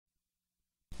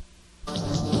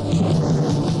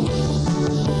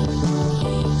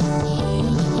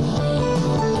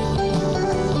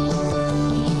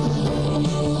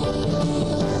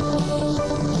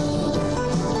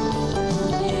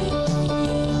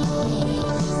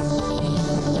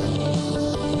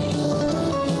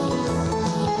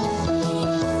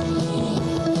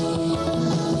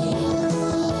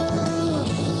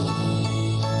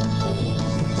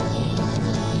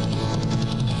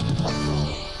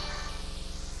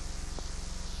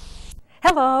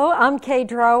Hello, I'm Kay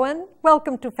Drowan.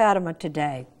 Welcome to Fatima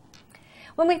Today.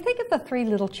 When we think of the three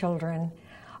little children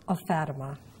of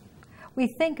Fatima, we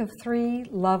think of three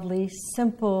lovely,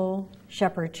 simple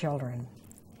shepherd children.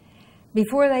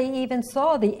 Before they even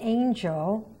saw the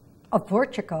angel of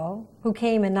Portugal, who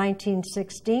came in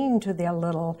 1916 to their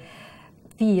little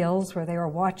fields where they were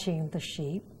watching the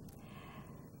sheep,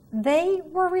 they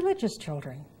were religious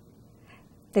children.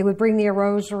 They would bring their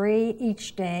rosary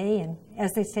each day, and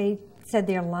as they said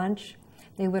their lunch,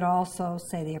 they would also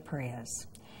say their prayers.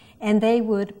 And they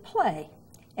would play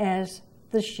as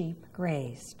the sheep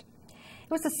grazed. It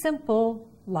was a simple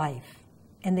life,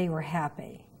 and they were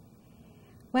happy.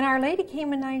 When Our Lady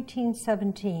came in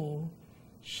 1917,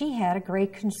 she had a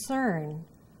great concern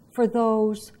for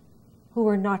those who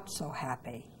were not so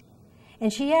happy.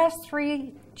 And she asked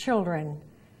three children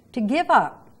to give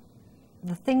up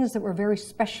the things that were very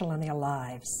special in their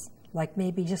lives, like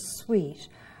maybe just sweet,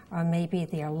 or maybe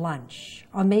their lunch,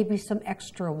 or maybe some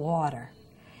extra water,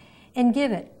 and give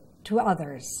it to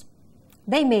others.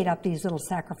 They made up these little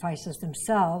sacrifices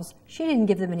themselves. She didn't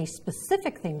give them any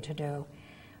specific thing to do,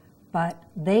 but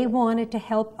they wanted to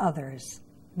help others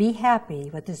be happy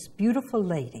with this beautiful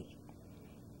lady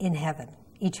in heaven,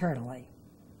 eternally.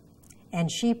 And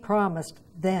she promised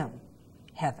them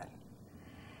heaven.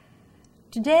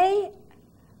 Today,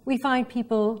 we find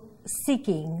people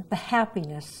seeking the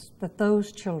happiness that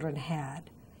those children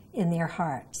had in their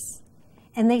hearts.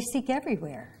 And they seek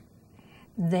everywhere.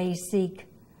 They seek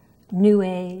New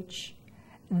Age.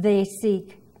 They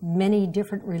seek many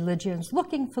different religions,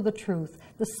 looking for the truth,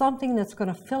 the something that's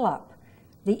going to fill up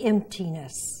the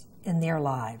emptiness in their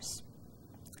lives.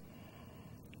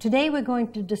 Today we're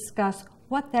going to discuss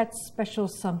what that special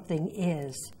something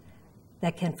is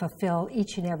that can fulfill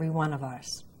each and every one of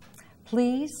us.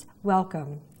 Please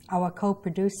welcome our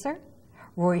co-producer,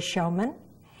 Roy Schoeman,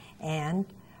 and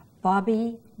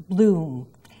Bobbi Bloom,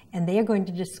 and they are going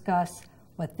to discuss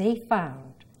what they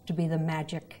found to be the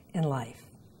magic in life.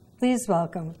 Please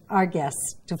welcome our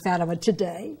guests to Fatima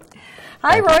Today.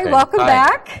 Hi, Roy. Welcome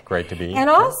back. Great to be here. And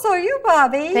also you,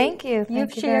 Bobbi. Thank you.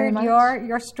 You've shared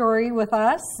your story with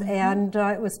us, and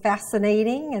it was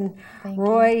fascinating. And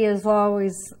Roy is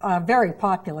always a very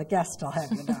popular guest, I'll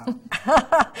have you know.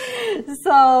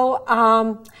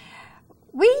 So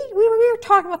we were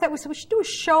talking about that. We said we should do a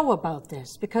show about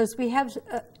this because we have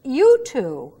you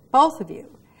two, both of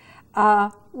you,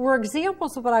 were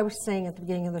examples of what I was saying at the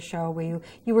beginning of the show, where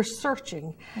you were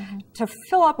searching to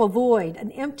fill up a void,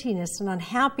 an emptiness, an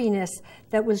unhappiness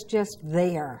that was just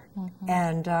there,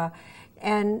 and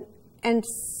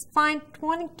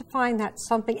wanting to find that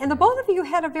something. And the both of you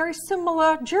had a very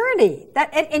similar journey.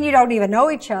 And you don't even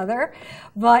know each other,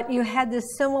 but you had this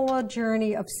similar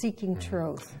journey of seeking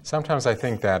truth. Sometimes I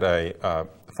think that a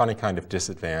funny kind of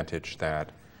disadvantage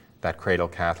that cradle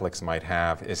Catholics might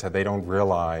have is that they don't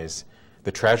realize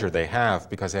the treasure they have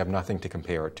because they have nothing to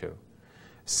compare it to.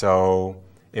 So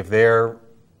if they're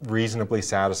reasonably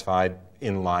satisfied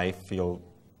in life, feel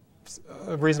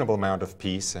a reasonable amount of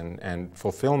peace and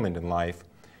fulfillment in life,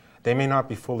 they may not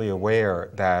be fully aware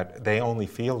that they only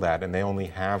feel that and they only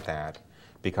have that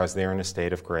because they're in a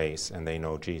state of grace and they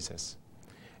know Jesus.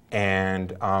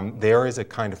 And there is a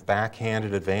kind of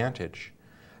backhanded advantage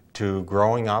to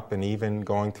growing up and even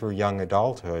going through young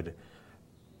adulthood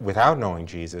without knowing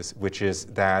Jesus, which is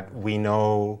that we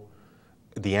know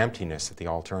the emptiness of the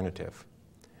alternative.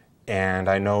 And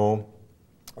I know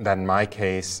that in my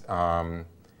case,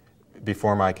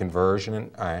 before my conversion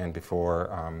and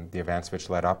before the events which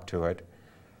led up to it,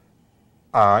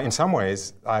 in some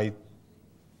ways I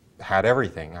had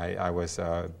everything. I was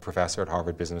a professor at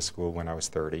Harvard Business School when I was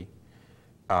 30.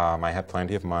 I had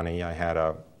plenty of money. I had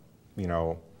a,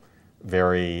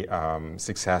 very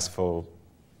successful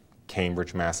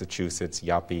Cambridge, Massachusetts,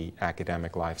 yuppie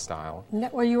academic lifestyle.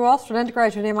 Well, you were also an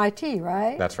undergraduate at MIT,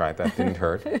 right? That's right. That didn't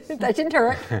hurt. That didn't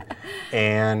hurt.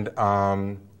 And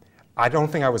I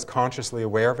don't think I was consciously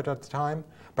aware of it at the time,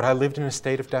 but I lived in a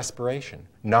state of desperation.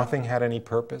 Nothing had any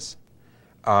purpose.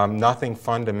 Nothing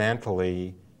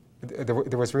fundamentally, there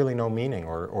was really no meaning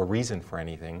or reason for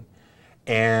anything.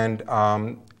 And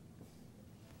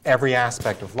every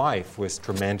aspect of life was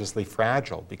tremendously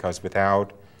fragile because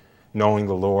without knowing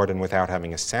the Lord and without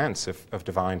having a sense of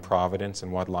divine providence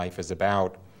and what life is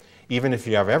about, even if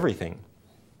you have everything,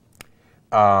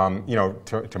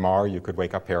 tomorrow you could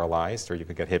wake up paralyzed or you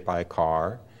could get hit by a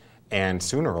car, and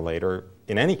sooner or later,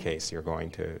 in any case, you're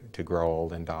going to grow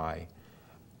old and die.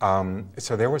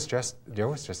 So there was just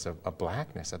a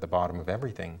blackness at the bottom of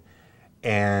everything.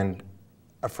 And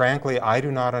frankly, I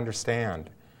do not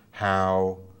understand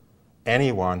how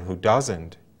anyone who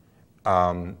doesn't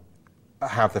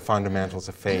have the fundamentals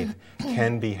of faith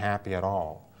can be happy at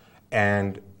all.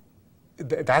 And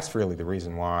that's really the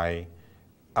reason why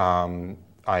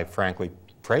I frankly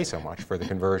pray so much for the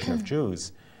conversion of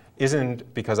Jews.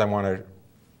 Isn't because I want to,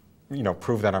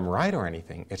 prove that I'm right or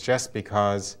anything. It's just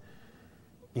because,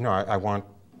 I want,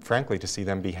 frankly, to see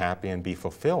them be happy and be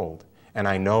fulfilled. And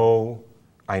I know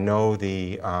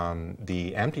the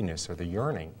emptiness or the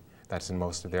yearning that's in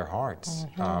most of their hearts.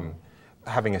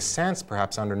 Having a sense,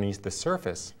 perhaps, underneath the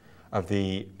surface of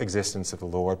the existence of the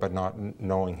Lord, but not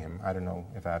knowing Him. I don't know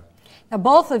if that... Now,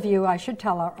 both of you, I should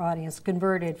tell our audience,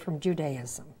 converted from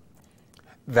Judaism.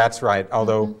 That's right,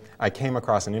 although I came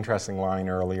across an interesting line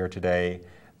earlier today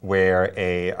where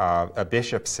a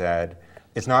bishop said,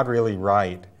 it's not really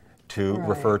right to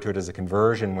refer to it as a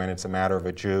conversion when it's a matter of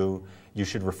a Jew. You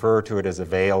should refer to it as a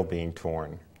veil being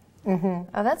torn. Oh,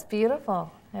 that's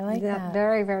beautiful. I like that.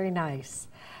 Very, very nice.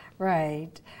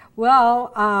 Right.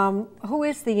 Well, who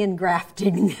is the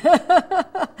engrafting?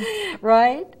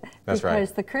 Right? That's right.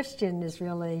 Because the Christian is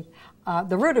really,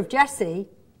 the root of Jesse,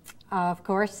 of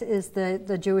course, is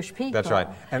the Jewish people. That's right.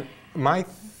 And my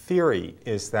theory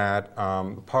is that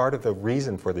part of the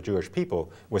reason for the Jewish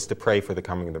people was to pray for the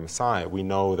coming of the Messiah. We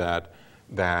know that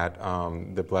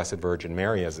the Blessed Virgin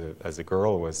Mary, as a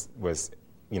girl, was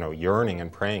yearning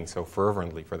and praying so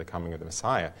fervently for the coming of the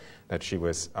Messiah that she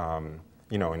was an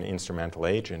instrumental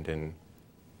agent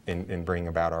in bringing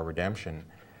about our redemption.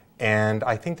 And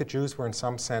I think the Jews were in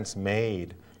some sense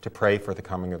made to pray for the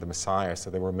coming of the Messiah, so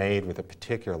they were made with a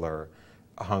particular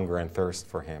hunger and thirst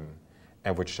for Him,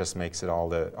 and which just makes it all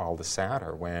the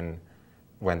sadder when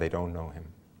they don't know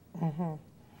Him.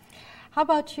 How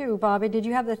about you, Bobbi? Did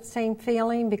you have that same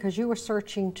feeling? Because you were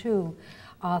searching too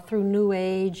through New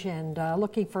Age and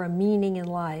looking for a meaning in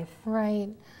life. Right.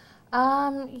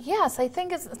 Yes, I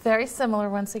think it's very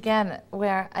similar once again,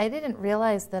 where I didn't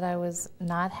realize that I was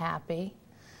not happy.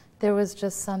 There was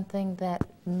just something that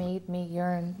made me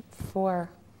yearn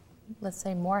for, let's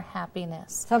say, more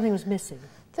happiness. Something was missing.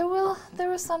 There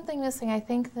was something missing. I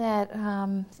think that,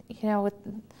 with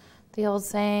the old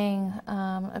saying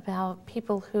about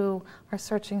people who are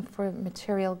searching for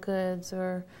material goods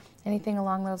or anything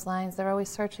along those lines, they're always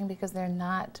searching because they're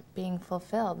not being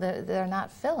fulfilled. They're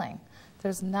not filling.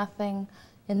 There's nothing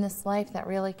in this life that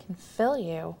really can fill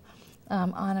you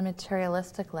on a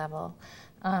materialistic level.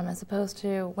 As opposed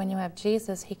to when you have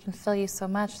Jesus, He can fill you so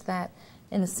much that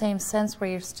in the same sense where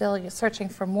you're searching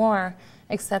for more,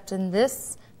 except in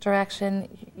this direction,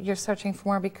 you're searching for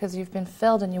more because you've been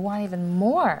filled and you want even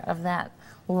more of that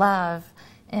love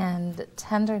and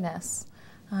tenderness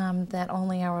that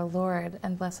only our Lord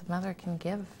and Blessed Mother can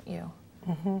give you.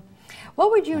 What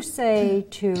would you say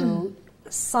to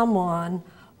someone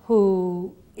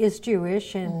who is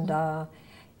Jewish and a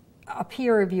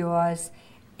peer of yours,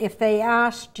 if they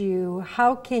asked you,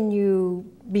 how can you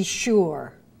be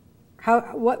sure?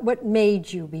 What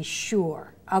made you be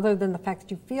sure, other than the fact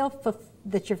that you feel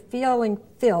that you're feeling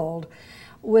filled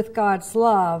with God's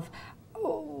love?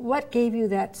 What gave you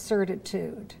that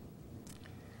certitude?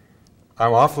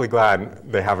 I'm awfully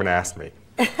glad they haven't asked me.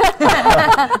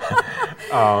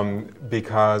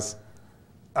 Because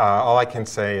all I can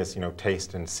say is,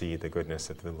 taste and see the goodness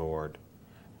of the Lord.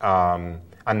 I'm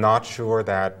not sure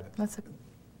that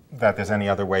there's any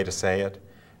other way to say it,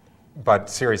 but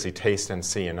seriously, taste and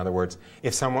see. In other words,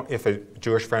 if a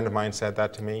Jewish friend of mine said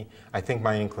that to me, I think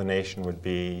my inclination would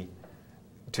be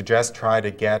to just try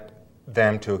to get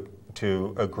them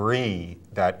to agree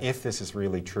that if this is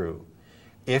really true,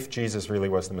 if Jesus really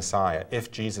was the Messiah,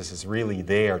 if Jesus is really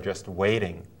there just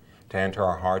waiting to enter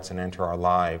our hearts and enter our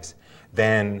lives,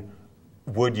 then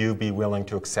would you be willing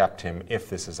to accept Him if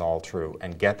this is all true?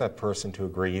 And get that person to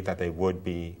agree that they would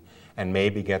be, and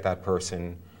maybe get that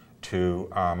person to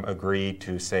agree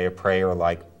to say a prayer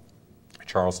like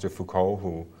Charles de Foucault,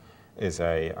 who is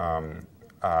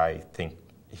I think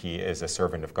he is a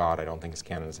servant of God. I don't think his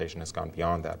canonization has gone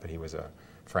beyond that, but he was a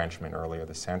Frenchman earlier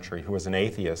this century who was an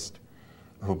atheist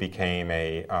who became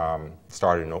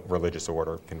started a religious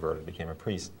order, converted, became a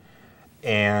priest.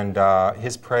 And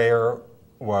his prayer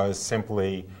was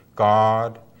simply,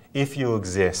 God, if you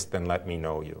exist, then let me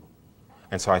know you.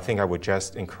 And so I think I would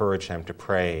just encourage him to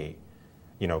pray,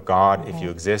 God, if you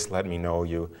exist, let me know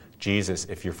you. Jesus,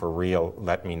 if you're for real,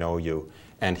 let me know you.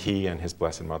 And He and His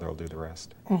Blessed Mother will do the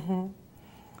rest.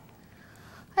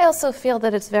 I also feel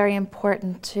that it's very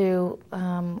important to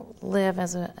live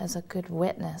as a good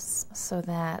witness, so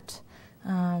that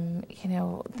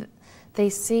they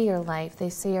see your life, they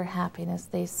see your happiness,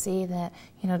 they see that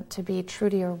to be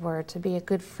true to your word, to be a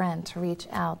good friend, to reach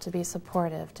out, to be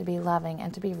supportive, to be loving,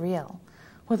 and to be real.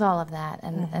 with all of that,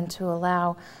 and to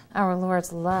allow our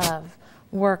Lord's love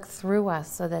work through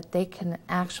us so that they can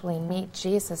actually meet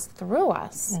Jesus through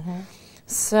us.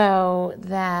 So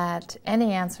that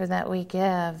any answer that we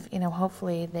give, you know,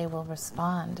 hopefully they will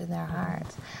respond in their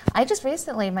hearts. I just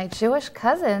recently, my Jewish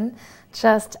cousin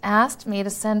just asked me to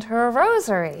send her a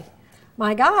rosary.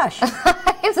 My gosh.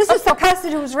 This is the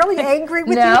cousin who was really angry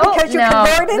with you because you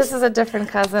converted? This is a different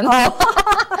cousin.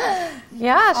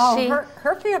 Yeah,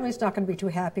 her family's not going to be too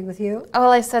happy with you.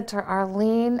 Well, I said to her,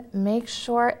 Arlene, make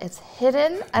sure it's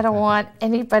hidden. I don't want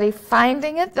anybody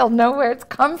finding it. They'll know where it's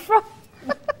come from.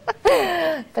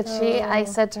 But I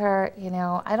said to her, you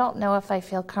know, I don't know if I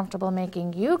feel comfortable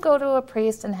making you go to a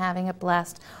priest and having it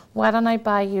blessed. Why don't I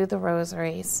buy you the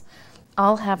rosaries?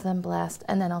 I'll have them blessed,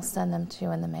 and then I'll send them to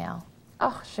you in the mail.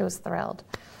 Oh, she was thrilled.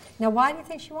 Now, why do you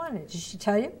think she wanted it? Did she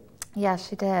tell you? Yeah,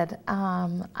 she did.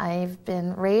 I've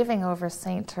been raving over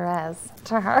Saint Therese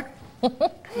to her.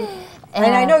 And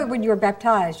I know when you were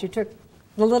baptized, you took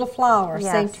the little flower,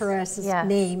 Yes, Saint Therese's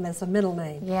name as a middle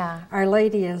name. Yeah. Our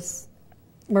Lady is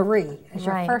Marie, is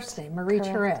your Right. first name. Marie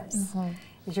Correct. Therese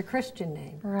is your Christian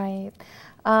name. Right.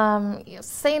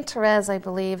 Saint Therese, I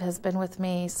believe, has been with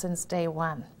me since day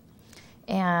one.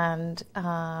 And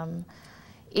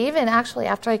even actually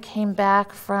after I came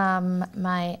back from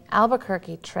my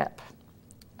Albuquerque trip,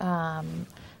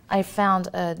 I found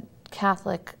a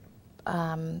Catholic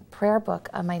prayer book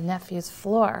on my nephew's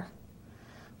floor,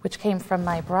 which came from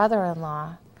my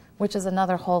brother-in-law, which is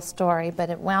another whole story,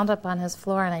 but it wound up on his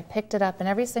floor, and I picked it up, and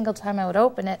every single time I would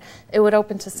open it, it would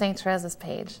open to St. Therese's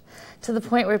page, to the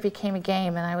point where it became a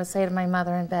game, and I would say to my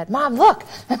mother in bed, Mom, look!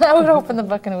 And I would open the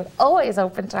book, and it would always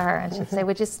open to her, and she'd say,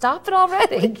 would you stop it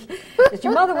already?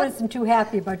 Your mother wasn't too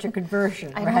happy about your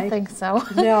conversion, I right? don't think so.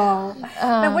 No.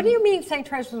 Now, what do you mean St.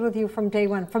 Therese was with you from day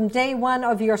one? From day one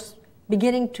of your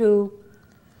beginning to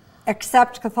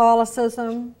accept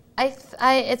Catholicism?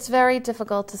 It's very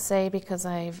difficult to say because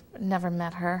I've never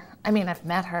met her. I mean, I've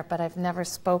met her, but I've never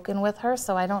spoken with her,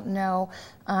 so I don't know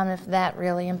if that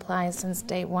really implies since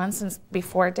day one, since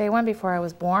before day one, before I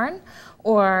was born,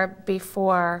 or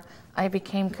before I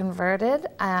became converted.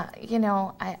 You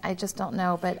know, I just don't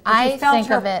know, but I think of it. You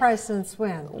felt her presence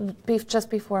when? Just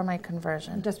before my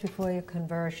conversion. Just before your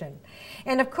conversion.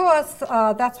 And of course,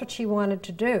 that's what she wanted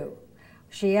to do.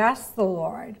 She asked the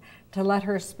Lord to let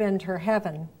her spend her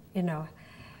heaven, you know,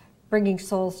 bringing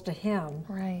souls to Him.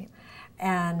 Right.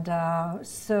 And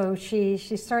so she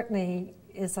certainly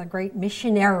is a great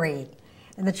missionary.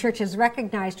 And the church has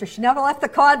recognized her. She never left the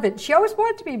convent. She always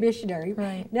wanted to be a missionary.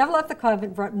 Right. Never left the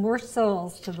convent, brought more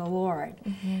souls to the Lord.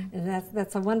 And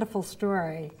that's a wonderful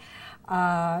story.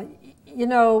 You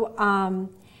know,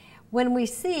 when we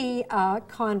see a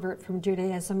convert from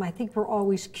Judaism, I think we're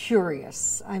always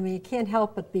curious. I mean, you can't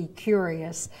help but be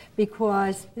curious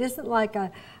because it isn't like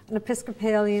an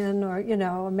Episcopalian or, you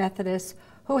know, a Methodist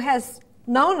who has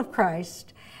known of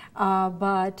Christ,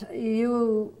 but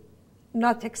you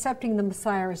not accepting the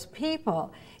Messiah as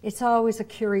people. It's always a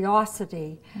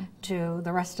curiosity to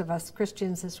the rest of us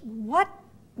Christians is what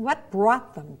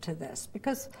brought them to this?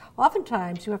 Because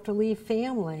oftentimes you have to leave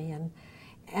family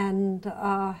and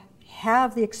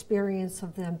have the experience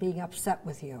of them being upset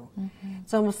with you.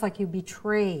 It's almost like you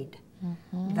betrayed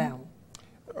them.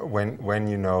 When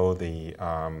you know the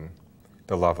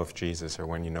love of Jesus, or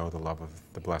when you know the love of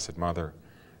the Blessed Mother,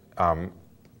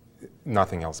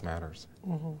 nothing else matters.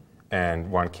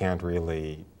 And one can't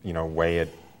really, you know, weigh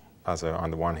it as on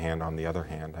the one hand, on the other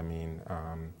hand. I mean,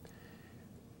 I'm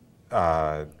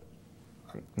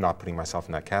not putting myself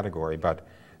in that category, but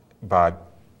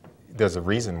there's a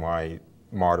reason why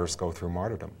martyrs go through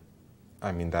martyrdom.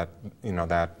 I mean, that, you know,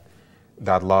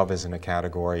 that love is in a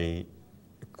category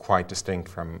quite distinct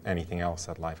from anything else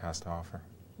that life has to offer.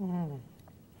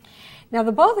 Now,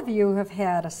 the both of you have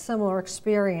had a similar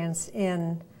experience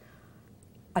in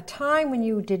a time when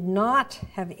you did not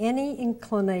have any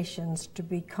inclinations to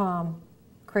become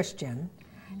Christian,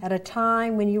 at a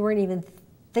time when you weren't even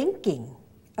thinking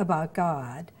about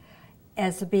God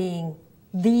as being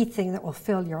the thing that will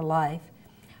fill your life,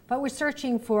 but we're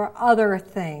searching for other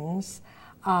things,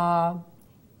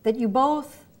 that you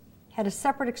both had a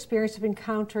separate experience of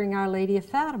encountering Our Lady of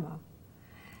Fatima.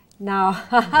 Now,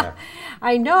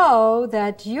 I know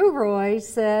that you, Roy,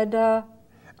 said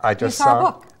I just you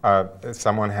saw a book.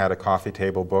 Someone had a coffee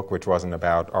table book which wasn't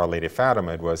about Our Lady of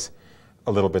Fatima. It was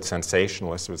a little bit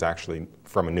sensationalist. It was actually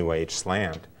from a New Age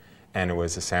slant, and it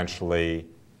was essentially,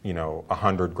 you know,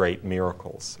 100 great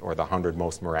miracles, or the 100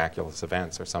 most miraculous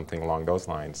events, or something along those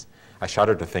lines. I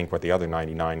shudder to think what the other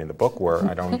 99 in the book were.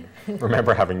 I don't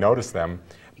remember having noticed them,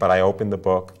 but I opened the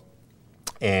book,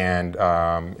 and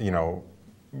you know,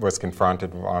 was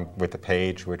confronted with the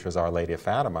page, which was Our Lady of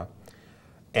Fatima.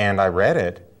 And I read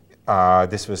it.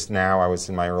 This was now, I was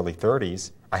in my early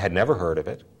 30s. I had never heard of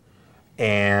it.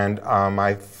 And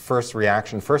my first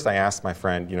reaction, first I asked my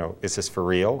friend, is this for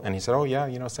real? And he said, oh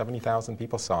yeah, 70,000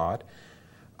 people saw it.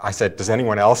 I said, does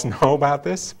anyone else know about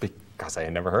this? Because I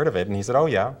had never heard of it. And he said, oh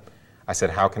yeah. I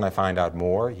said, how can I find out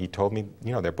more? He told me,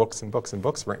 there are books and books and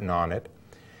books written on it.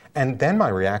 And then my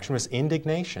reaction was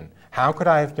indignation. How could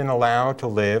I have been allowed to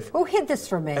live? Who hid this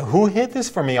from me? Who hid this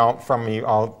from me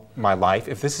all my life?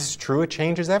 If this is true, it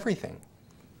changes everything.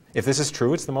 If this is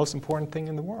true, it's the most important thing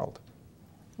in the world.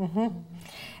 Mm-hmm.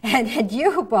 And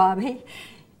you, Bobbi,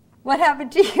 what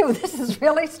happened to you? This is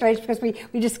really strange because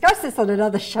we discussed this on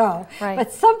another show. Right.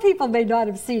 But some people may not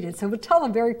have seen it, so we'll tell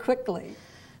them very quickly.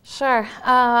 Sure.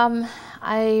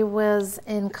 I was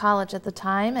in college at the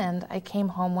time, and I came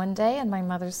home one day, and my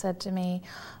mother said to me,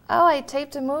 oh, I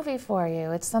taped a movie for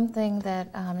you. It's something that,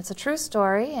 it's a true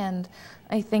story, and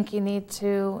I think you need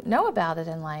to know about it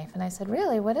in life. And I said,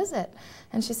 really, what is it?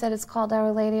 And she said, it's called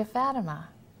Our Lady of Fatima.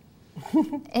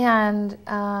 And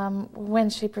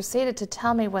when she proceeded to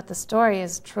tell me what the story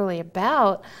is truly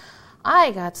about,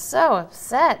 I got so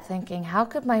upset, thinking, how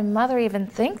could my mother even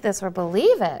think this or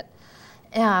believe it?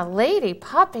 A lady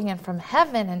popping in from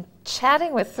heaven and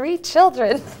chatting with 3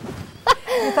 children.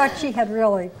 You thought she had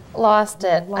really lost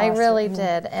it. I really it.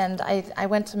 did. And I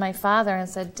went to my father and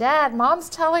said, Dad, Mom's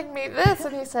telling me this.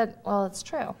 And he said, well, it's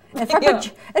true.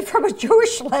 And from a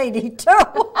Jewish lady,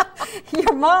 too.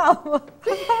 Your mom.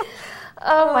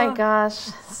 Oh, my gosh.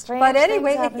 Strange. But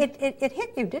anyway, it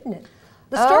hit you, didn't it?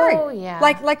 The story. Oh, yeah.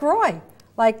 Like Roy.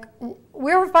 Like,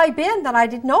 where have I been that I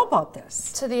didn't know about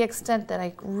this? To the extent that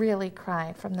I really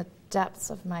cried from the depths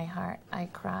of my heart. I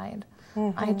cried.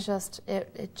 Mm-hmm.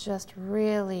 It just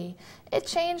really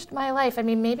changed my life. I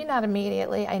mean, maybe not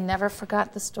immediately. I never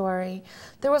forgot the story.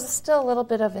 There was still a little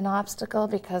bit of an obstacle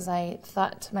because I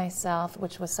thought to myself,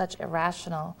 which was such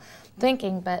irrational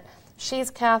thinking, but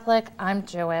she's Catholic, I'm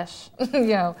Jewish.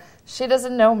 She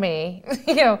doesn't know me.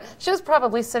 She was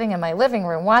probably sitting in my living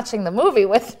room watching the movie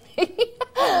with me.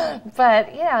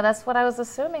 But, that's what I was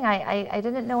assuming. I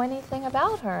didn't know anything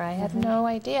about her. I had no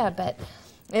idea. But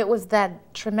it was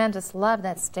that tremendous love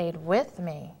that stayed with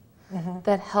me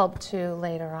that helped to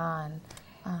later on.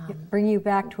 Bring you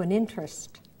back to an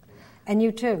interest. And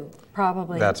you too,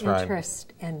 probably. That's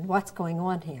interest in what's going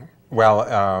on here.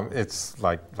 Well, it's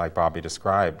like Bobbi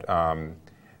described.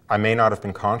 I may not have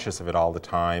been conscious of it all the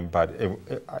time, but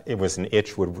it was an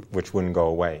itch which wouldn't go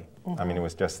away. I mean, it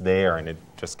was just there, and it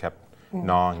just kept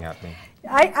gnawing at me.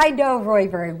 I know Roy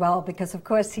very well because, of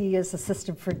course, he is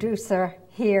assistant producer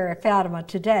here at Fatima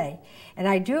Today. And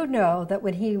I do know that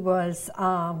when he was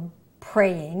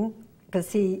praying,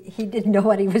 because he didn't know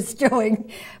what he was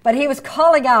doing, but he was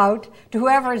calling out to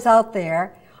whoever is out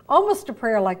there, almost a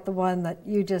prayer like the one that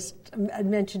you just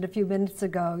mentioned a few minutes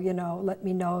ago, let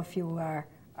me know if you are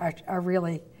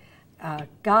really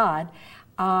God.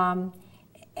 And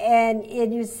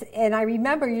I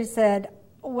remember you said,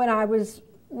 when I was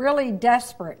really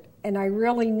desperate and I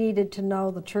really needed to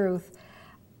know the truth,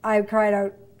 I cried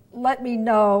out, let me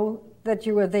know that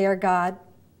you were there, God,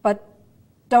 but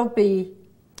don't be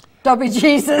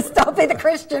Jesus, don't be the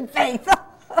Christian faith.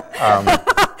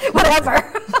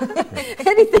 Whatever.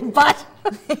 Anything but.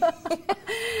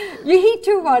 He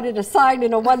too wanted a sign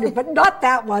and a wonder, but not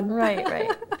that one. Right.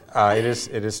 It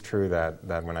is true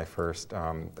that when I first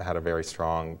had a very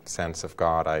strong sense of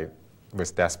God, I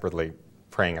was desperately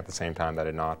praying at the same time that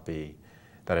it not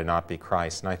be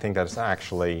Christ. And I think that's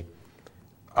actually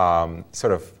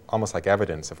sort of almost like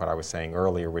evidence of what I was saying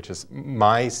earlier, which is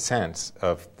my sense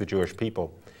of the Jewish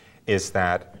people is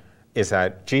that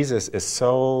Jesus is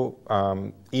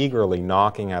so eagerly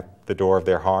knocking at the door of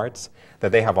their hearts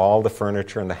that they have all the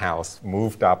furniture in the house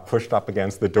moved up, pushed up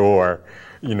against the door,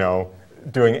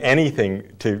 doing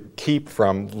anything to keep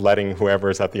from letting whoever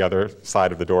is at the other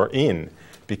side of the door in,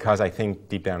 because I think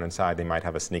deep down inside they might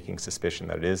have a sneaking suspicion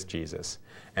that it is Jesus.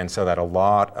 And so that a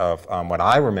lot of what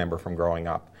I remember from growing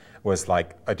up was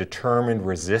like a determined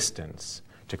resistance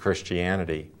to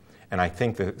Christianity. And I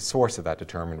think the source of that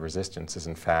determined resistance is,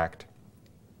 in fact,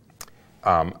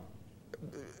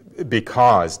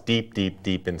 because deep, deep,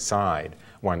 deep inside,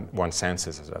 one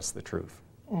senses that's the truth.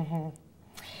 Mm-hmm.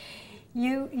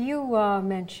 You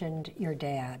mentioned your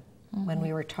dad when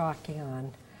we were talking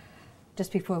on,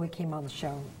 just before we came on the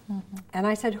show. And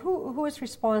I said, who is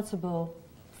responsible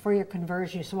for your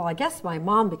conversion? You said, well, I guess my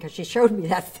mom, because she showed me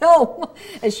that film.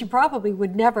 And she probably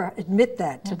would never admit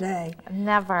that today.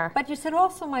 Never. But you said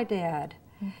also my dad.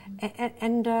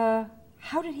 And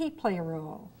how did he play a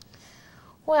role?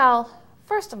 Well,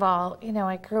 First of all, you know,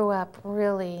 I grew up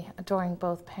really adoring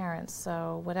both parents,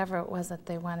 so whatever it was that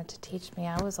they wanted to teach me,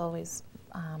 I was always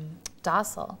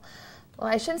docile. Well,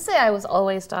 I shouldn't say I was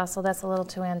always docile, that's a little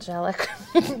too angelic,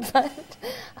 but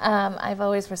I've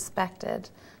always respected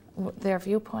their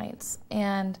viewpoints.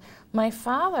 And my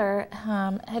father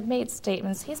had made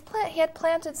statements. He had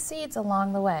planted seeds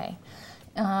along the way,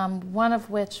 one of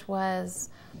which was,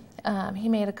 he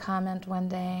made a comment one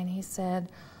day and he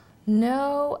said,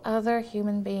 "No other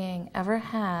human being ever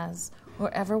has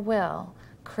or ever will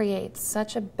create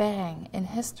such a bang in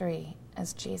history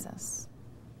as Jesus."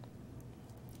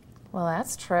 Well,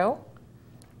 that's true.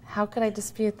 How could I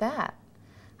dispute that?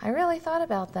 I really thought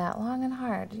about that long and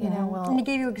hard. You know, well, and he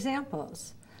gave you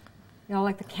examples. You know,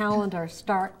 like the calendar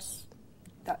starts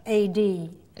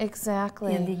AD.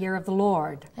 Exactly. In the year of the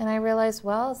Lord. And I realized,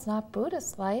 well, it's not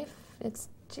Buddhist life, it's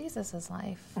Jesus's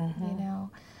life, you know.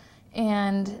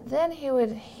 And then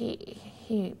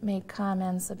he made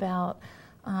comments about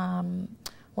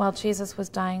while Jesus was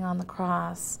dying on the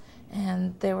cross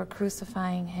and they were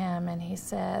crucifying him, and he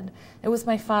said, it was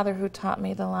my father who taught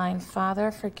me the line,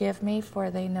 "Father, forgive me,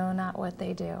 for they know not what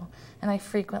they do." And I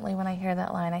frequently, when I hear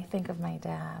that line, I think of my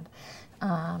dad.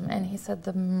 And he said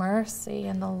the mercy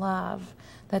and the love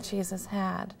that Jesus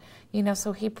had. You know,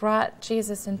 so he brought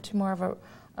Jesus into more of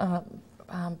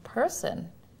a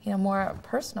person, you know, more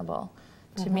personable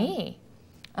to me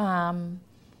and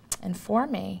for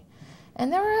me.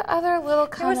 And there were other little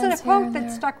comments. There was a quote that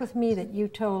stuck with me that you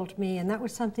told me, and that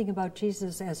was something about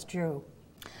Jesus as Jew.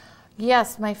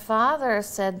 Yes, my father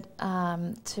said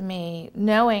to me,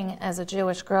 knowing as a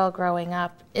Jewish girl growing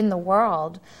up in the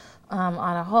world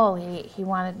on a whole, he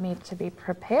wanted me to be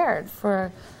prepared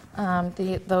for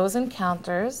those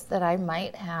encounters that I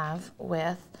might have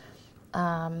with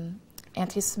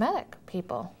anti-Semitic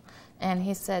people. And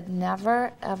he said,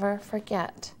 never, ever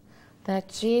forget that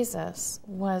Jesus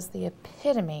was the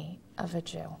epitome of a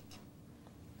Jew.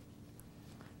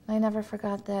 I never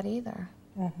forgot that either.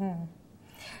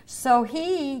 So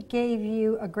he gave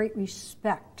you a great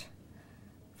respect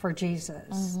for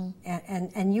Jesus,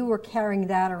 and you were carrying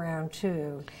that around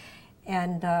too.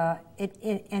 And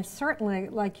and certainly,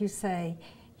 like you say,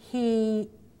 he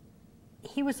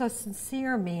was a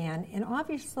sincere man, and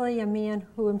obviously a man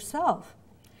who himself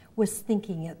was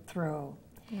thinking it through.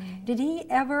 Right. Did he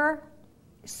ever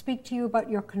speak to you about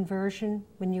your conversion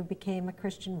when you became a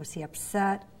Christian? Was he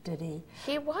upset? Did he?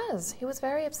 He was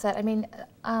very upset. I mean,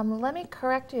 let me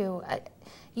correct you.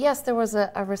 Yes, there was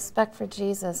a respect for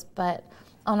Jesus, but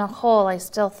on a whole, I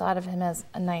still thought of him as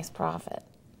a nice prophet.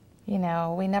 You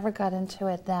know, we never got into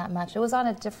it that much. It was on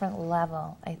a different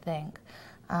level, I think,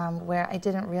 where I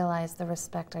didn't realize the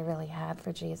respect I really had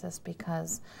for Jesus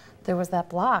because there was that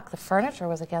block. The furniture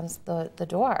was against the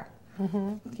door,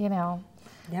 you know.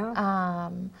 Yeah.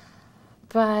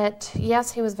 But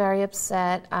yes, he was very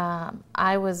upset.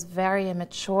 I was very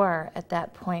immature at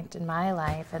that point in my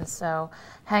life, and so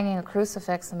hanging a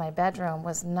crucifix in my bedroom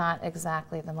was not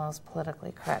exactly the most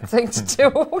politically correct thing to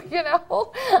do, you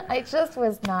know? I just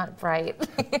was not bright.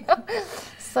 You know?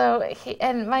 So,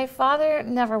 and my father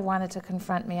never wanted to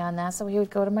confront me on that, so he would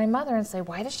go to my mother and say,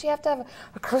 "Why does she have to have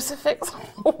a crucifix on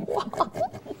the wall?"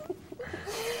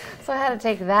 So I had to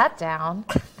take that down.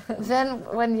 Then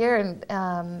one year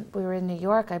we were in New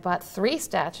York, I bought 3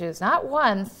 statues, not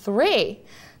 1, 3.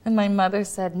 And my mother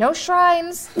said, "No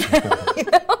shrines." You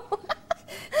know?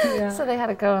 Yeah. So they had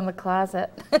to go in the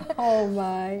closet. Oh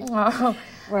my. Oh.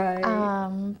 Right.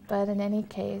 But in any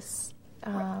case.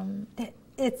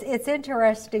 It's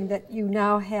interesting that you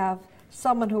now have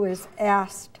someone who has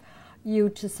asked you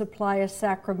to supply a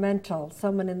sacramental,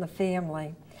 someone in the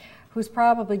family, who's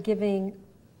probably giving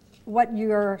what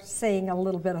you're saying a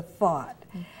little bit of thought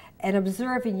and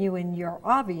observing you in your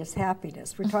obvious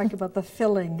happiness. We're talking about the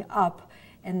filling up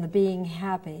and the being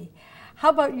happy. How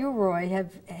about you, Roy?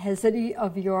 Have any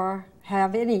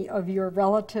of your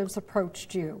relatives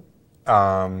approached you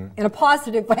in a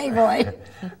positive way, Roy?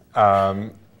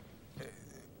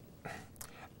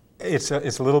 It's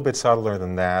a little bit subtler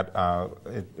than that.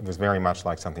 It was very much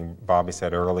like something Bobbi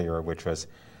said earlier, which was,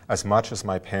 as much as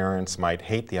my parents might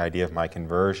hate the idea of my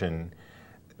conversion,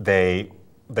 they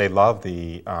love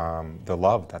the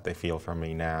love that they feel from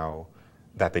me now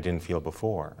that they didn't feel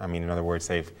before. I mean, in other words,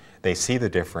 they see the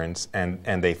difference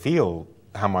and they feel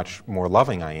how much more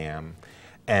loving I am,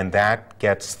 and that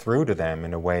gets through to them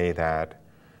in a way that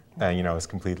you know, is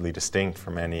completely distinct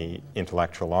from any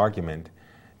intellectual argument.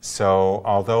 So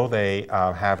although they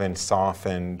haven't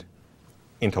softened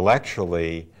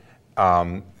intellectually,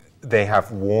 they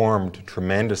have warmed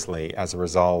tremendously as a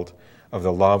result of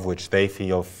the love which they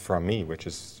feel from me, which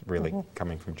is really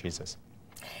coming from Jesus.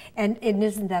 And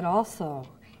isn't that also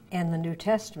in the New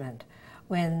Testament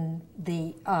when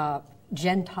the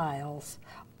Gentiles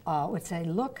would say,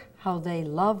 look how they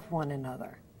love one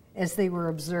another, as they were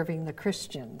observing the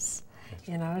Christians,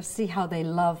 you know, see how they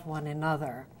love one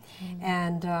another.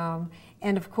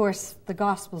 And of course, the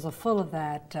Gospels are full of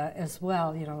that as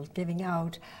well, you know, giving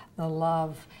out the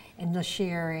love and the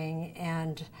sharing.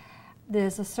 And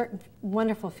there's a certain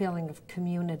wonderful feeling of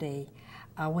community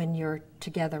when you're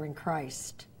together in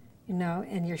Christ, you know,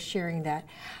 and you're sharing that.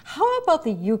 How about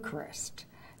the Eucharist?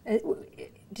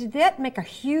 Did that make a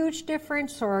huge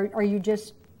difference, or are you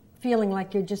just feeling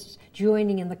like you're just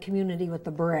joining in the community with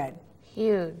the bread?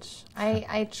 Huge.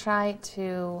 I try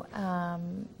to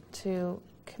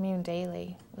commune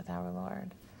daily with our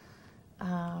Lord.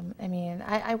 I mean,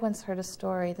 I once heard a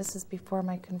story, this is before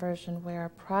my conversion, where a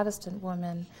Protestant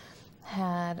woman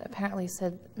had apparently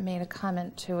made a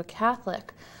comment to a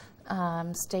Catholic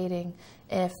stating,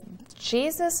 if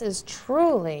Jesus is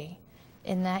truly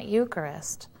in that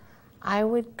Eucharist, I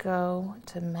would go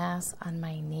to Mass on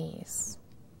my knees.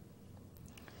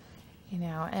 You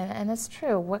know, and it's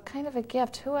true. What kind of a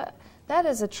gift? That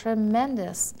is a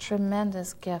tremendous,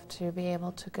 tremendous gift to be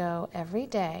able to go every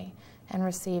day and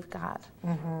receive God.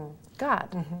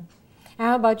 God.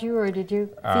 How about you, or did you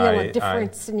feel a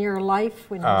difference in your life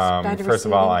when you started receiving? First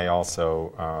of all, I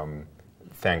also,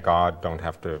 thank God, don't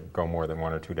have to go more than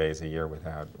 1 or 2 days a year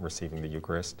without receiving the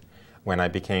Eucharist. When I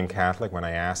became Catholic, when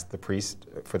I asked the priest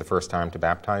for the first time to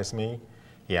baptize me,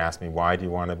 he asked me, why do you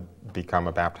want to become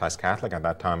a baptized Catholic? At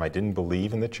that time, I didn't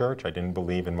believe in the church. I didn't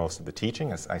believe in most of the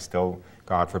teaching. I still,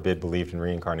 God forbid, believed in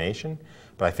reincarnation.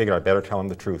 But I figured I'd better tell him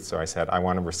the truth. So I said, I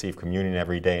want to receive communion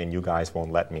every day, and you guys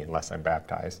won't let me unless I'm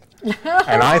baptized.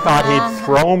 And I thought he'd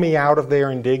throw me out of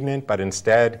there indignant, but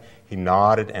instead he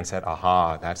nodded and said,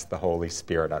 aha, that's the Holy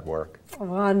Spirit at work.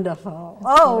 Wonderful.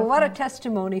 Oh, what a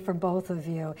testimony for both of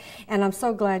you. And I'm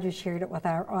so glad you shared it with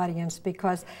our audience,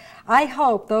 because I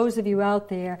hope those of you out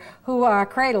there who are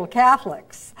cradle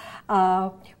Catholics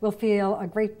will feel a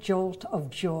great jolt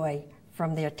of joy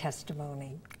from their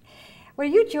testimony. Will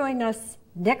you join us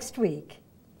next week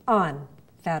on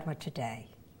Fatima Today?